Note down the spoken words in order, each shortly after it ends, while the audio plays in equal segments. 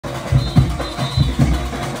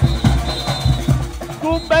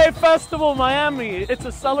Goombay Festival, Miami. It's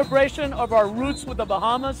a celebration of our roots with the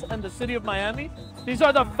Bahamas and the city of Miami. These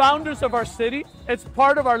are the founders of our city. It's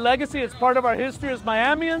part of our legacy. It's part of our history as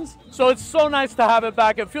Miamians. So it's so nice to have it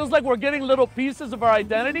back. It feels like we're getting little pieces of our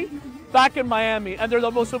identity back in Miami. And they're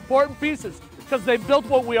the most important pieces because they built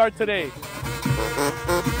what we are today.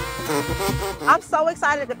 I'm so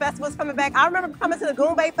excited the festival's coming back. I remember coming to the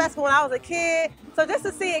Goombay Festival when I was a kid. So just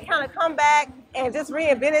to see it kind of come back and just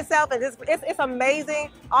reinvent itself, and just it's amazing.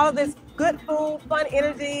 All of this good food, fun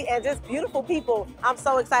energy, and just beautiful people. I'm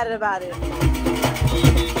so excited about it.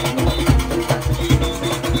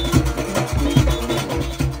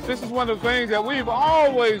 This is one of the things that we've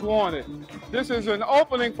always wanted. This is an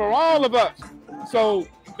opening for all of us. So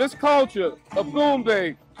this culture of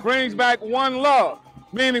Goombay brings back one love,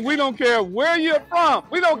 meaning we don't care where you're from.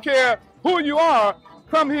 We don't care who you are.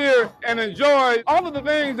 Come here and enjoy all of the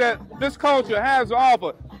things that this culture has to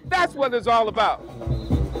offer. That's what it's all about.